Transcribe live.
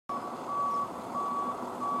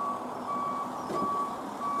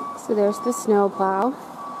So there's the snow plow,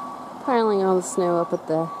 piling all the snow up at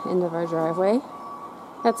the end of our driveway.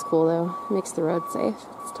 That's cool though, makes the road safe.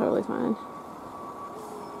 It's totally fine.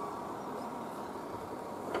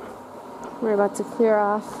 We're about to clear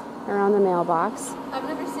off around the mailbox. I've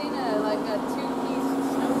never seen a two-piece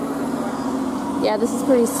snowboard before. Yeah, this is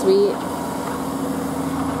pretty sweet.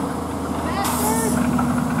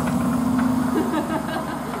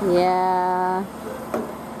 Yeah.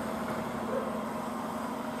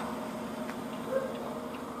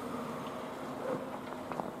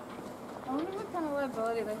 I wonder what kind of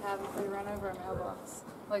liability they have if they run over a mailbox.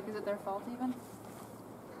 Like, is it their fault even?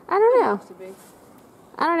 I don't know. It has to be.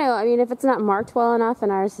 I don't know. I mean, if it's not marked well enough,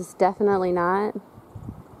 and ours is definitely not.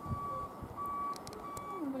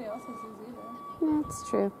 Nobody else has these either. Yeah, that's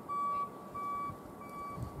true.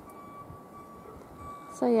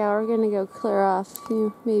 So yeah, we're gonna go clear off.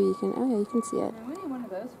 Maybe you can. Oh yeah, you can see it. Yeah, we need one of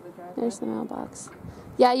those for the driveway. There's the mailbox.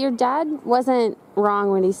 Yeah, your dad wasn't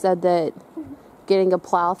wrong when he said that getting a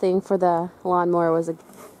plow thing for the lawnmower was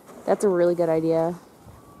that's a really good idea.